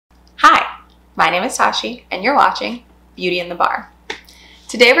My name is Tashi, and you're watching Beauty in the Bar.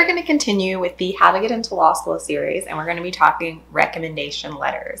 Today we're going to continue with the How to Get Into Law School series, and we're going to be talking recommendation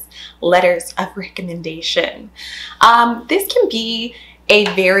letters. Letters of recommendation. This can be a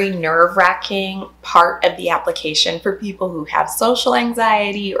very nerve-wracking part of the application for people who have social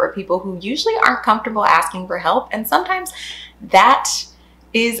anxiety or people who usually aren't comfortable asking for help, and sometimes that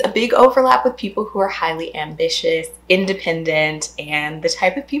is a big overlap with people who are highly ambitious, independent, and the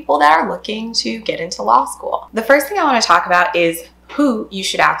type of people that are looking to get into law school. The first thing I want to talk about is who you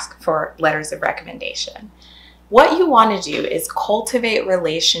should ask for letters of recommendation. What you want to do is cultivate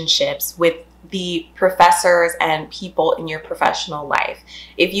relationships with the professors and people in your professional life.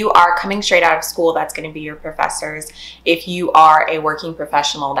 If you are coming straight out of school, that's going to be your professors. If you are a working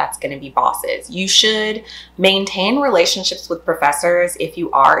professional, that's going to be bosses. You should maintain relationships with professors if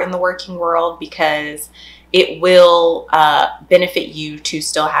you are in the working world, because it will benefit you to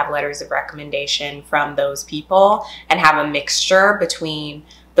still have letters of recommendation from those people and have a mixture between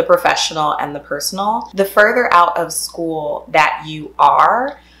the professional and the personal. The further out of school that you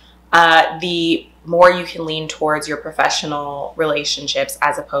are, the more you can lean towards your professional relationships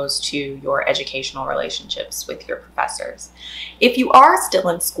as opposed to your educational relationships with your professors. If you are still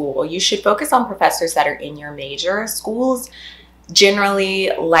in school, you should focus on professors that are in your major. Schools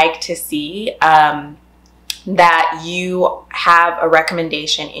generally like to see that you have a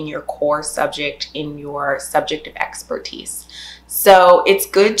recommendation in your core subject, in your subject of expertise. So it's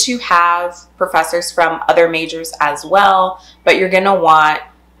good to have professors from other majors as well, but you're going to want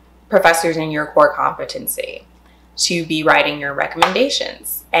professors in your core competency to be writing your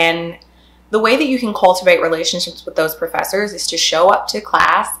recommendations. And the way that you can cultivate relationships with those professors is to show up to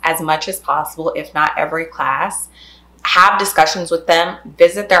class as much as possible, if not every class. Have discussions with them,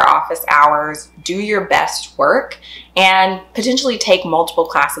 visit their office hours, do your best work, and potentially take multiple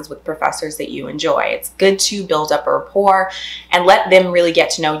classes with professors that you enjoy. It's good to build up a rapport and let them really get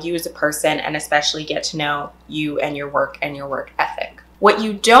to know you as a person, and especially get to know you and your work ethic. What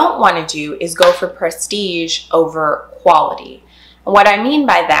you don't want to do is go for prestige over quality. And what I mean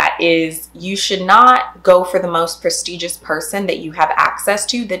by that is you should not go for the most prestigious person that you have access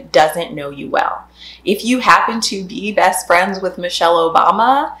to that doesn't know you well. If you happen to be best friends with Michelle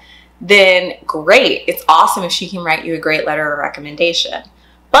Obama, then great. It's awesome if she can write you a great letter of recommendation.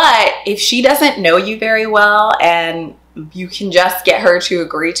 But if she doesn't know you very well and you can just get her to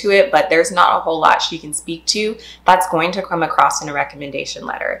agree to it, but there's not a whole lot she can speak to, that's going to come across in a recommendation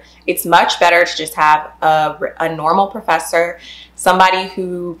letter. It's much better to just have a normal professor, somebody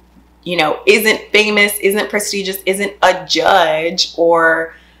who, you know, isn't famous, isn't prestigious, isn't a judge,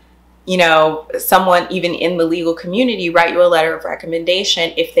 or, you know, someone even in the legal community write you a letter of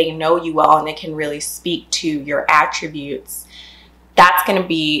recommendation if they know you well and they can really speak to your attributes. That's going to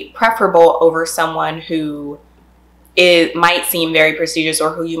be preferable over someone who it might seem very prestigious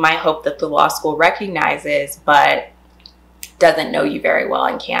or who you might hope that the law school recognizes but doesn't know you very well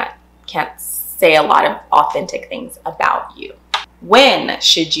and can't say a lot of authentic things about you. When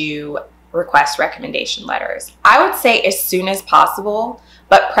should you request recommendation letters? I would say as soon as possible,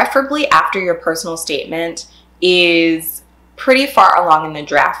 but preferably after your personal statement is pretty far along in the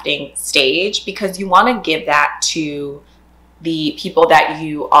drafting stage, because you want to give that to the people that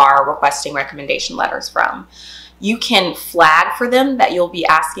you are requesting recommendation letters from. You can flag for them that you'll be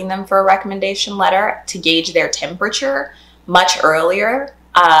asking them for a recommendation letter to gauge their temperature much earlier.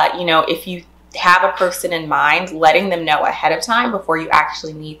 You know, if you have a person in mind, letting them know ahead of time before you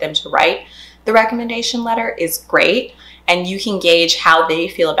actually need them to write the recommendation letter is great. And you can gauge how they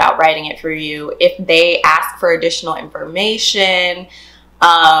feel about writing it for you. If they ask for additional information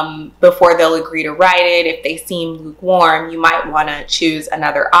before they'll agree to write it, if they seem lukewarm, you might want to choose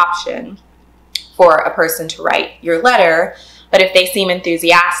another option for a person to write your letter. But if they seem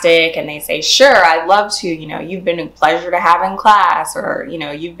enthusiastic and they say, sure, I'd love to, you know, you've been a pleasure to have in class, or, you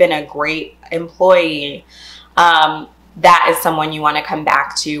know, you've been a great employee, that is someone you want to come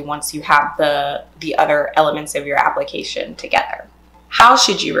back to once you have the other elements of your application together. How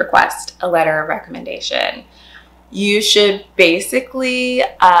should you request a letter of recommendation? You should basically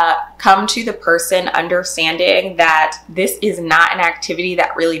come to the person understanding that this is not an activity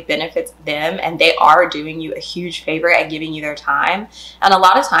that really benefits them, and they are doing you a huge favor at giving you their time. And a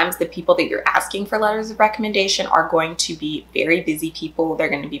lot of times the people that you're asking for letters of recommendation are going to be very busy people. They're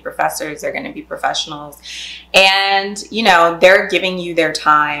going to be professors, they're going to be professionals, and you know, they're giving you their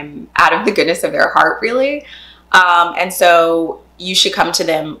time out of the goodness of their heart, really. And so you should come to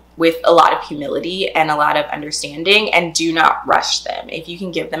them with a lot of humility and a lot of understanding, and do not rush them. If you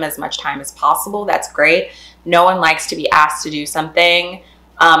can give them as much time as possible, that's great. No one likes to be asked to do something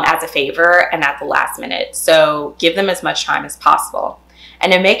as a favor and at the last minute. So give them as much time as possible.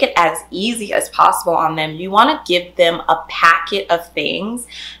 And to make it as easy as possible on them, you want to give them a packet of things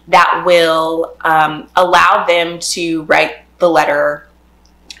that will allow them to write the letter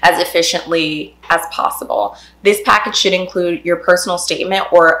as efficiently as possible. This package should include your personal statement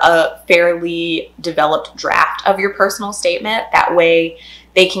or a fairly developed draft of your personal statement. That way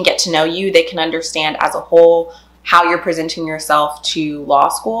they can get to know you, they can understand as a whole how you're presenting yourself to law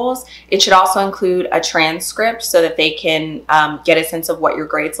schools. It should also include a transcript so that they can get a sense of what your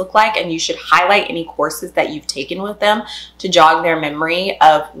grades look like, and you should highlight any courses that you've taken with them to jog their memory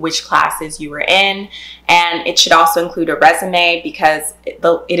of which classes you were in. And it should also include a resume, because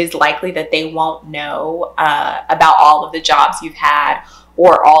it is likely that they won't know about all of the jobs you've had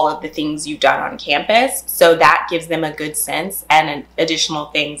or all of the things you've done on campus. So that gives them a good sense and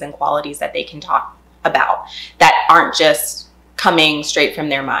additional things and qualities that they can talk about that aren't just coming straight from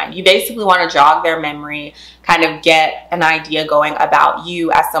their mind. You basically want to jog their memory, kind of get an idea going about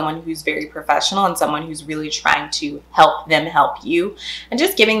you as someone who's very professional and someone who's really trying to help them help you. And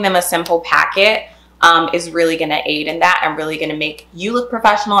just giving them a simple packet is really going to aid in that and really going to make you look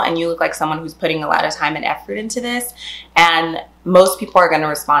professional and you look like someone who's putting a lot of time and effort into this. And most people are going to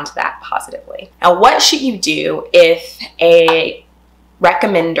respond to that positively. Now, what should you do if a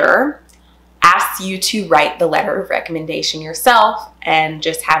recommender asks you to write the letter of recommendation yourself and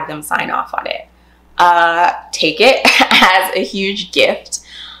just have them sign off on it? Take it as a huge gift.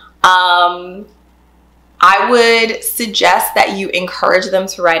 I would suggest that you encourage them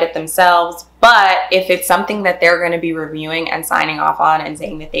to write it themselves, but if it's something that they're going to be reviewing and signing off on and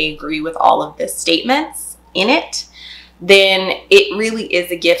saying that they agree with all of the statements in it, then it really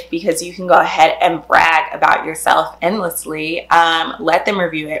is a gift, because you can go ahead and brag about yourself endlessly. Let them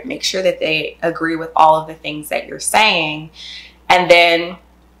review it, make sure that they agree with all of the things that you're saying, and then,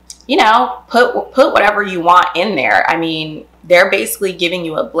 you know, put whatever you want in there. I mean, they're basically giving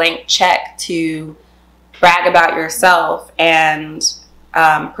you a blank check to brag about yourself and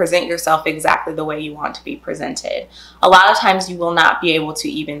present yourself exactly the way you want to be presented. A lot of times you will not be able to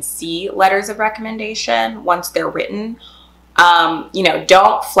even see letters of recommendation once they're written. You know,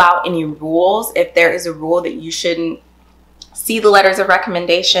 don't flout any rules. If there is a rule that you shouldn't see the letters of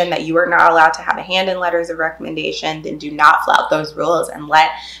recommendation, that you are not allowed to have a hand in letters of recommendation, then do not flout those rules and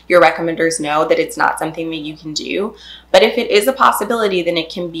let your recommenders know that it's not something that you can do. But if it is a possibility, then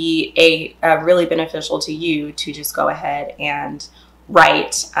it can be a really beneficial to you to just go ahead and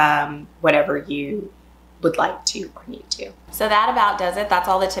write whatever you would like to or need to. So that about does it. That's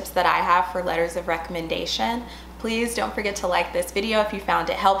all the tips that I have for letters of recommendation. Please don't forget to like this video if you found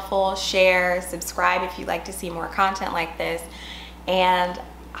it helpful, share, subscribe if you'd like to see more content like this, and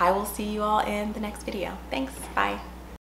I will see you all in the next video. Thanks, bye.